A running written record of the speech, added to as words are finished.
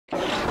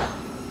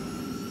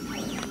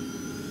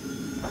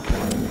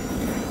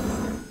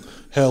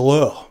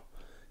Hello,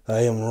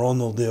 I am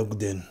Ronald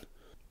Ogden.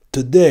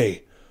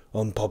 Today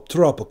on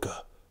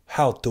Poptropica,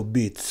 how to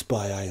beat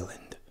Spy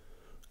Island.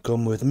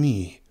 Come with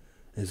me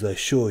as I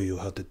show you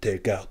how to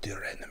take out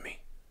your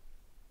enemy.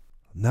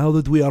 Now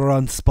that we are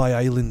on Spy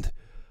Island,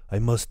 I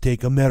must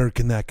take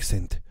American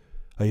accent.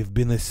 I have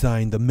been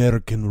assigned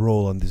American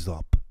role on this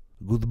op.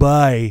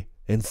 Goodbye,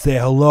 and say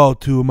hello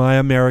to my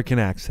American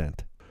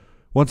accent.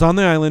 Once on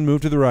the island,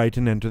 move to the right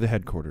and enter the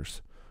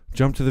headquarters.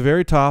 Jump to the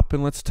very top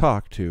and let's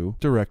talk to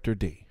Director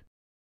D.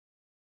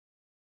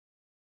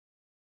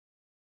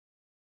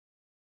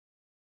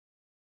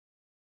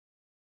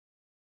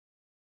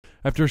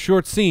 After a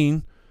short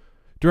scene,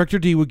 Director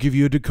D will give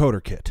you a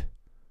decoder kit,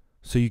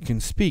 so you can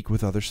speak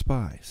with other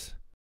spies.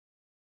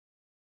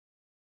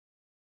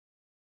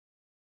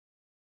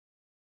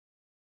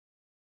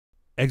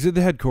 Exit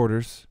the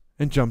headquarters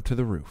and jump to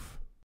the roof.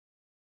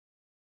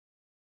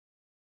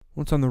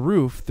 Once on the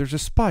roof, there's a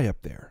spy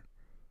up there.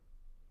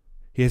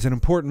 He has an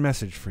important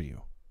message for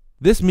you.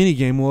 This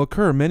minigame will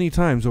occur many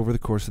times over the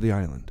course of the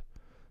island.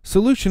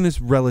 Solution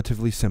is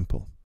relatively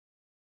simple.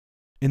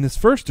 In this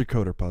first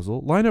decoder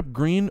puzzle, line up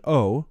green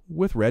O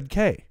with red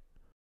K.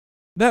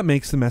 That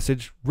makes the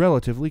message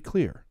relatively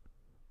clear.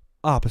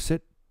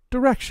 Opposite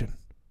direction.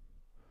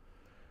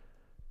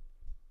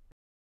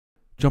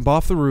 Jump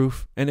off the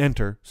roof and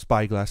enter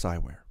Spyglass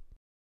Eyewear.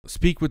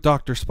 Speak with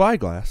Dr.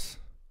 Spyglass,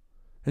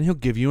 and he'll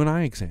give you an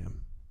eye exam.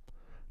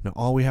 Now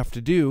all we have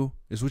to do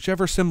is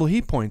whichever symbol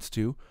he points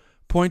to,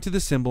 point to the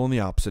symbol in the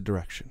opposite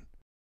direction.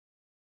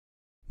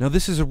 Now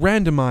this is a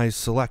randomized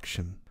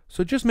selection,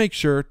 so just make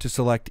sure to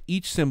select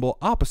each symbol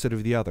opposite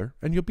of the other,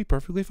 and you'll be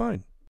perfectly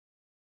fine.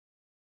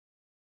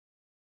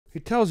 He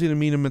tells you to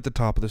meet him at the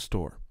top of the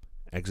store.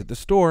 Exit the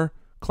store,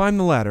 climb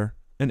the ladder,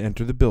 and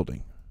enter the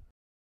building.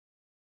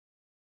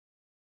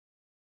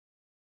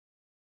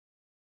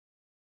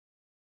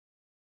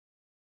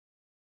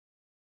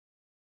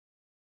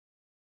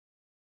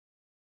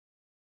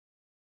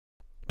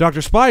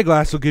 Dr.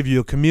 Spyglass will give you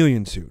a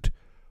chameleon suit.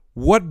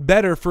 What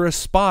better for a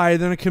spy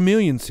than a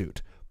chameleon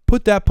suit?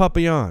 Put that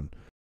puppy on.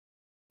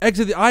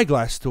 Exit the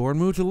eyeglass store and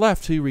move to the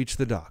left till you reach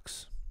the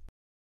docks.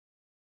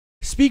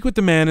 Speak with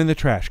the man in the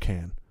trash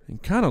can.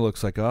 It kind of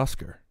looks like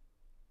Oscar.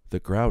 The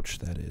Grouch,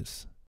 that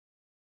is.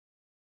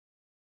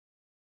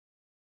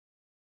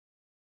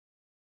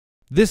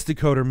 This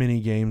decoder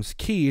minigame's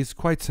key is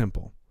quite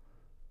simple.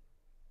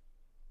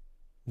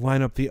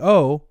 Line up the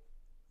O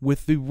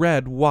with the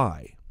red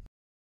Y.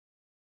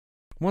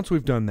 Once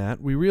we've done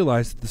that, we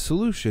realize that the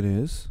solution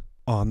is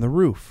on the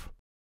roof.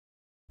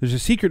 There's a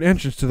secret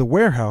entrance to the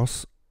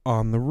warehouse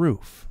on the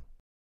roof.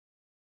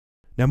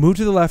 Now move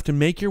to the left and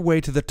make your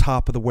way to the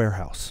top of the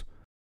warehouse.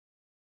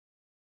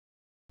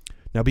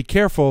 Now be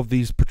careful of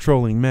these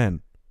patrolling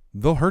men.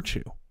 They'll hurt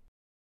you.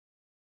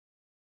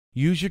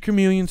 Use your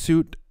chameleon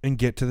suit and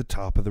get to the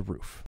top of the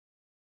roof.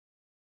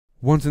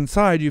 Once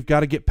inside, you've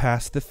got to get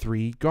past the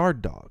 3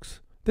 guard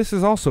dogs. This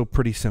is also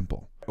pretty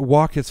simple.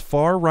 Walk as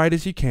far right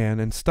as you can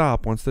and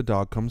stop once the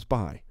dog comes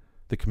by.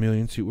 The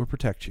chameleon suit will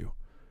protect you.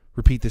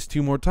 Repeat this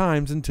 2 more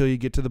times until you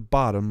get to the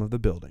bottom of the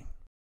building.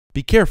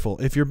 Be careful,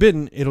 if you're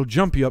bitten, it'll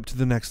jump you up to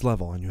the next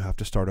level and you have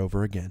to start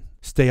over again.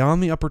 Stay on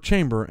the upper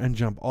chamber and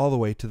jump all the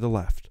way to the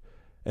left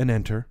and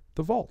enter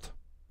the vault.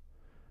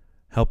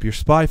 Help your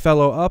spy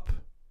fellow up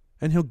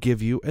and he'll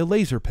give you a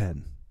laser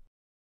pen.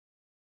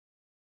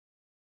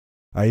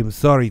 I am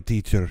sorry,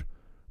 teacher.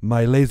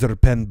 My laser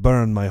pen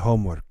burned my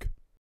homework.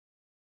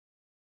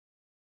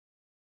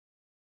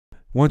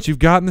 Once you've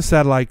gotten the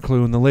satellite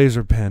clue and the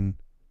laser pen,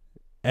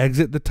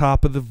 exit the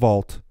top of the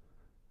vault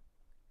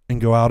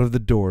and go out of the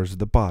doors at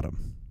the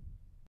bottom.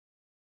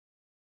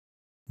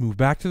 Move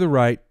back to the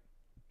right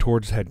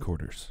towards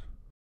headquarters.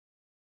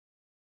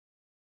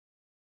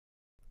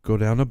 Go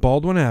down to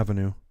Baldwin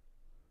Avenue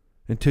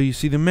until you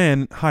see the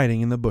man hiding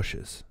in the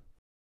bushes.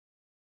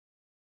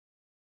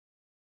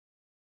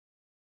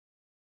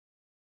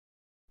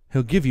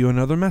 He'll give you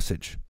another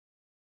message.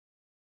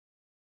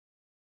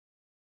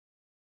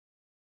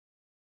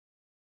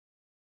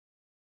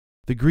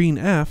 The green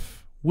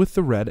F with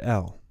the red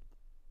L.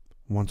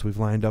 Once we've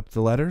lined up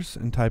the letters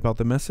and type out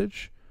the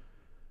message,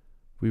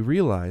 we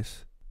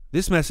realize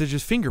this message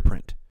is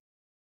fingerprint.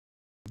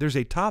 There's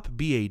a top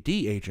BAD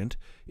agent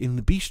in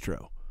the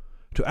bistro.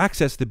 To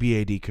access the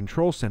BAD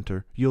control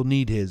center, you'll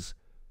need his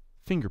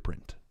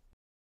fingerprint.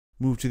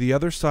 Move to the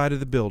other side of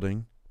the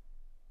building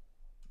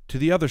to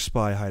the other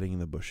spy hiding in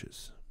the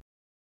bushes.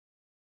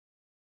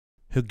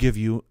 He'll give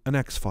you an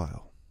X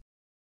file.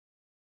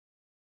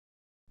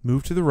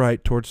 Move to the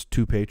right towards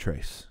Toupee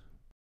Trace.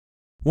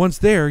 Once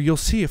there, you'll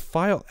see a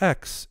file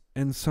X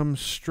and some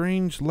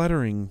strange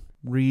lettering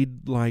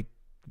read like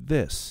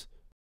this.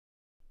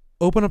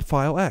 Open up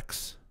file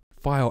X.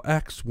 File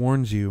X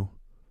warns you,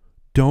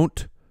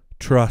 don't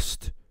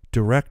trust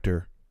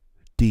Director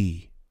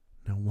D.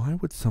 Now why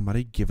would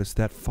somebody give us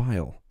that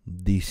file?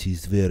 This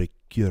is very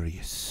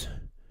curious.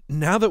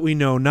 Now that we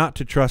know not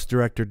to trust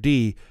Director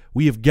D,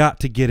 we have got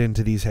to get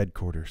into these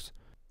headquarters.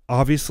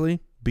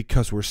 Obviously,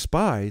 because we're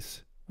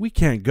spies, we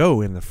can't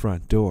go in the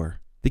front door.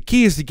 The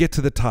key is to get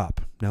to the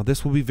top. Now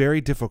this will be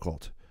very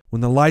difficult.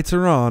 When the lights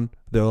are on,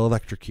 they'll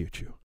electrocute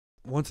you.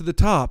 Once at the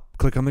top,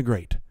 click on the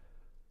grate.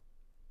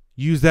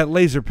 Use that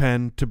laser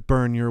pen to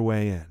burn your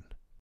way in.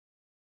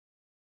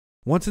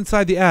 Once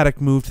inside the attic,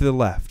 move to the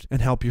left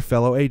and help your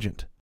fellow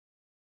agent.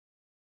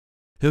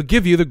 He'll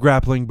give you the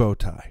grappling bow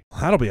tie.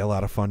 That'll be a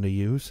lot of fun to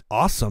use.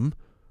 Awesome.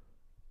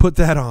 Put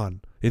that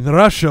on. In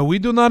Russia, we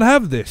do not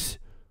have this.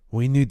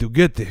 We need to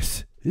get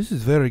this. This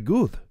is very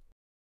good.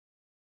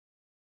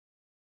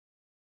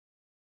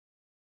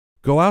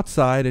 Go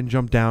outside and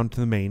jump down to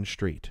the main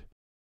street.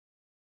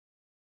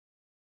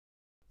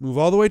 Move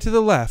all the way to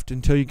the left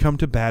until you come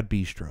to Bad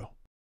Bistro.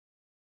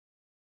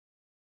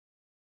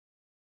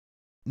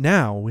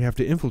 Now we have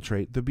to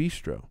infiltrate the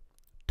bistro.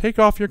 Take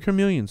off your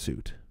chameleon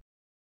suit.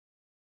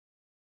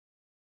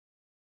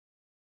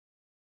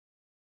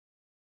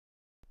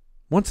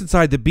 Once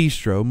inside the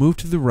bistro, move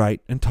to the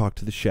right and talk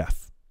to the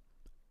chef.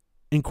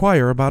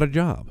 Inquire about a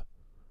job.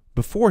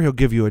 Before he'll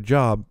give you a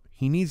job,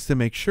 he needs to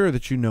make sure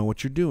that you know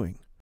what you're doing.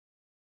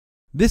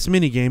 This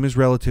minigame is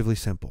relatively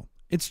simple.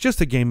 It's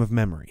just a game of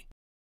memory.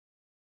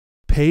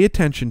 Pay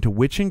attention to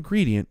which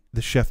ingredient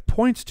the chef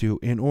points to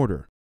in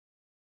order.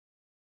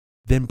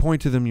 Then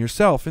point to them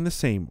yourself in the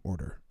same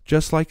order,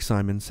 just like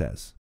Simon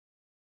says.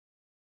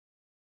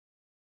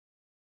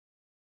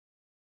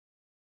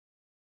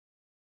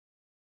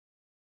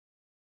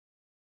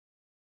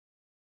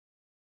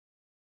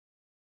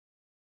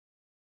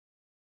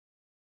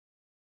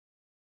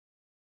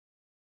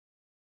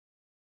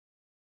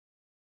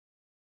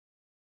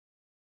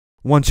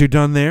 Once you're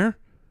done there,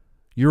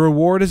 your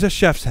reward is a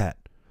chef's hat.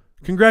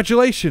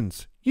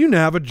 Congratulations! You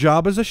now have a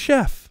job as a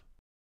chef.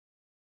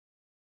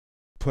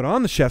 Put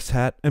on the chef's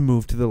hat and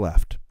move to the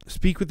left.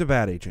 Speak with the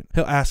bad agent.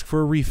 He'll ask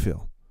for a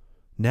refill.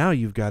 Now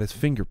you've got his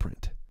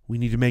fingerprint. We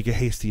need to make a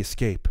hasty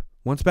escape.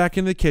 Once back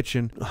in the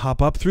kitchen,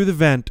 hop up through the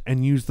vent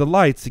and use the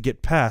lights to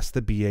get past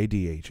the BAD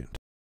agent.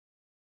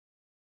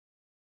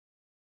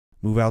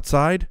 Move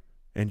outside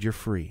and you're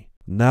free.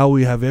 Now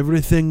we have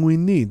everything we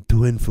need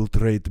to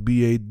infiltrate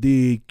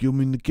BAD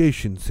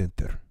Communication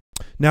Center.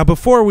 Now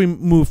before we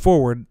move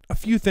forward, a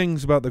few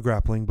things about the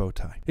grappling bow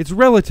tie. It's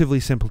relatively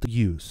simple to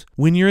use.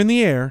 When you're in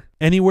the air,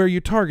 anywhere you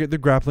target, the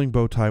grappling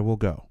bow tie will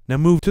go. Now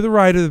move to the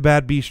right of the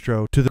Bad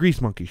Bistro to the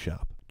Grease Monkey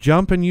shop.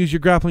 Jump and use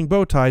your grappling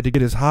bow tie to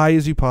get as high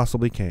as you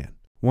possibly can.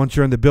 Once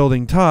you're on the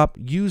building top,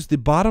 use the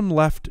bottom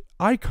left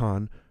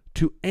icon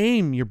to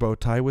aim your bow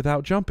tie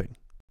without jumping.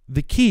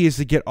 The key is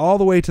to get all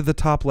the way to the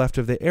top left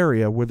of the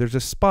area where there's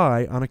a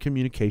spy on a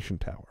communication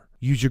tower.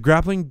 Use your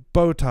grappling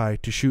bow tie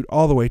to shoot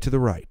all the way to the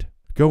right.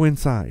 Go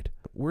inside.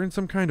 We're in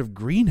some kind of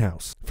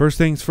greenhouse. First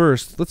things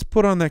first, let's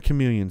put on that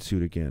chameleon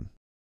suit again.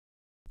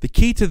 The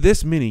key to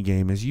this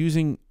minigame is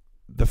using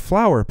the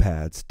flower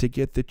pads to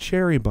get the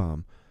cherry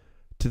bomb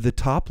to the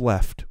top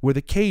left where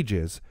the cage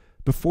is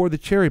before the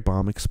cherry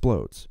bomb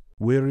explodes.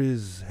 Where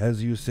is,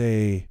 as you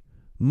say,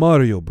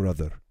 Mario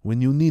brother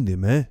when you need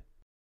him, eh?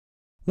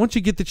 Once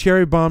you get the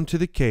cherry bomb to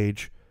the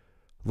cage,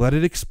 let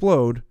it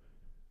explode,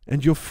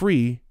 and you'll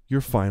free your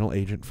final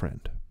agent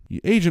friend.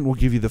 The agent will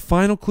give you the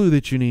final clue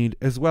that you need,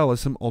 as well as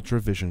some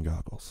ultravision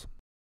goggles.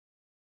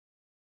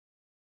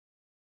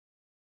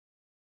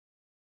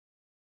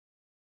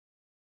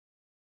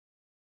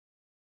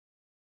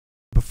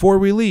 Before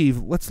we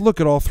leave, let's look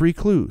at all 3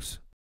 clues.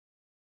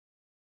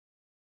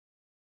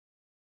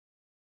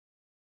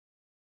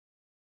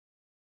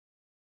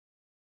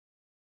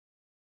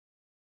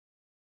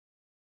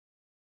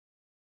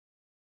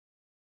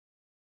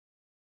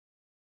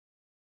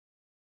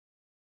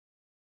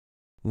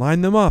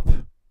 Line them up,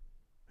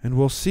 and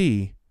we'll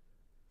see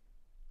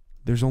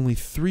there's only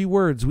 3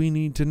 words we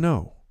need to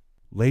know.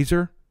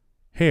 Laser,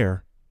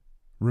 hair,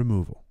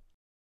 removal.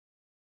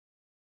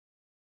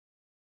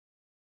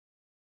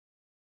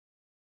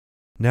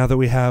 Now that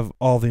we have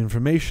all the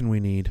information we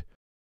need,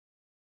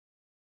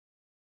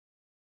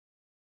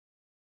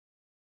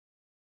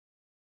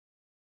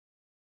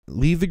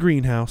 leave the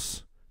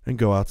greenhouse and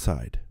go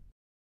outside.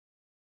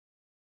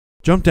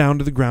 Jump down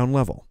to the ground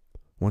level.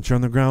 Once you're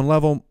on the ground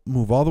level,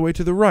 move all the way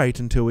to the right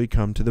until we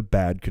come to the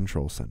Bad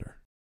Control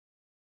Center.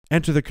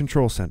 Enter the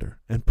control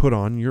center and put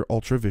on your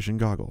ultravision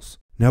goggles.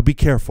 Now be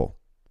careful.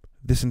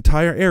 This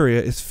entire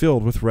area is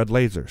filled with red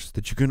lasers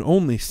that you can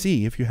only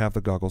see if you have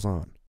the goggles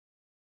on.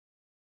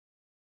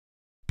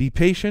 Be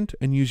patient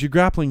and use your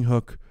grappling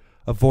hook.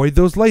 Avoid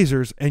those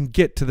lasers and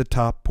get to the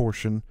top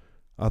portion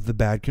of the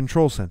Bad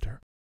Control Center.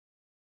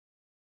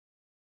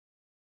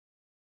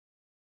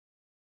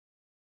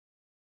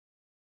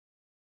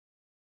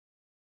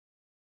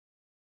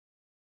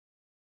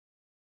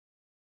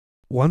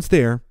 Once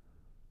there,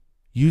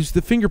 use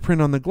the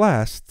fingerprint on the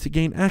glass to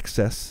gain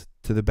access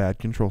to the Bad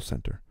Control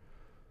Center.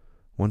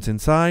 Once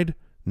inside,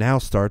 now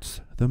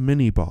starts the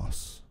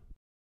mini-boss.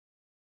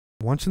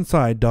 Once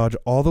inside, dodge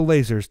all the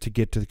lasers to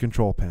get to the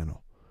control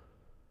panel.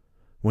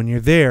 When you're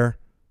there,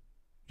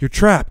 you're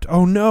trapped.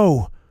 Oh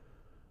no!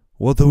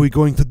 What are we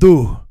going to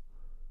do?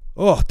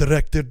 Oh,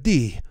 Director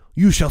D,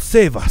 you shall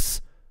save us.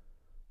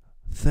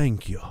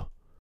 Thank you.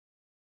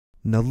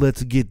 Now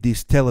let's get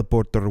this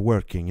teleporter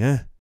working,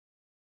 eh?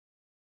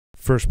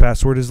 First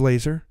password is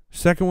laser,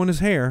 second one is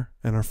hair,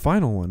 and our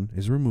final one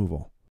is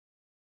removal.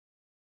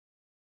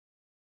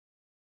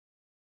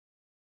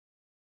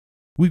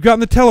 We've gotten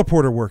the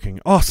teleporter working.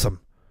 Awesome.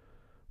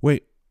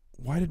 Wait,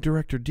 why did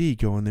Director D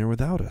go in there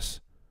without us?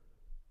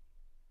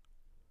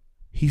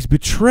 He's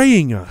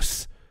betraying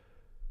us.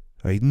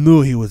 I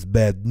knew he was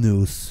bad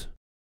news.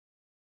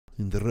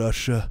 In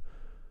Russia,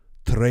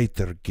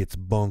 traitor gets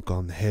bonk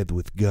on the head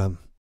with gun.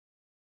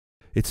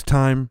 It's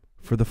time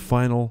for the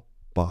final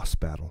boss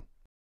battle.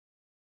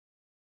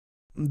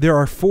 There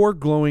are 4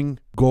 glowing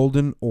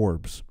golden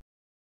orbs.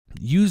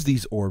 Use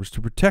these orbs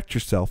to protect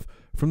yourself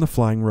from the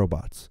flying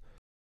robots.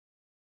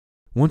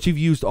 Once you've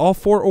used all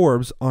 4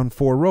 orbs on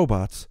 4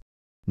 robots,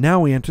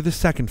 now we enter the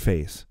second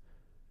phase,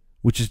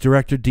 which is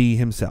Director D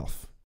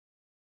himself.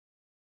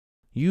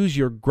 Use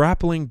your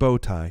grappling bow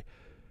tie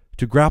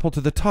to grapple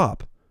to the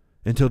top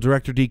until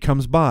Director D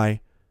comes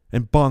by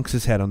and bonks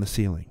his head on the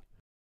ceiling.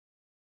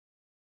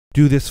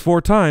 Do this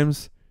 4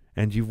 times,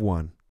 and you've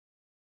won.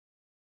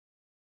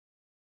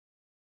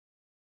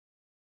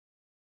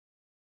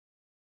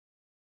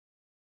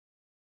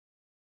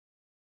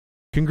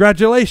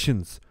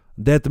 Congratulations!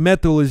 That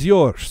medal is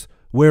yours.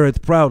 Wear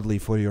it proudly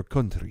for your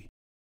country.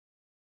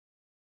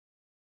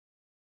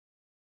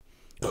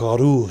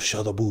 Karu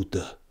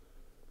Shadabuta.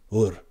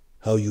 Or,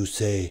 how you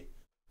say,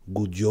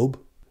 good job?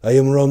 I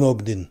am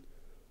Ronald Ogden.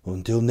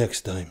 Until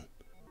next time.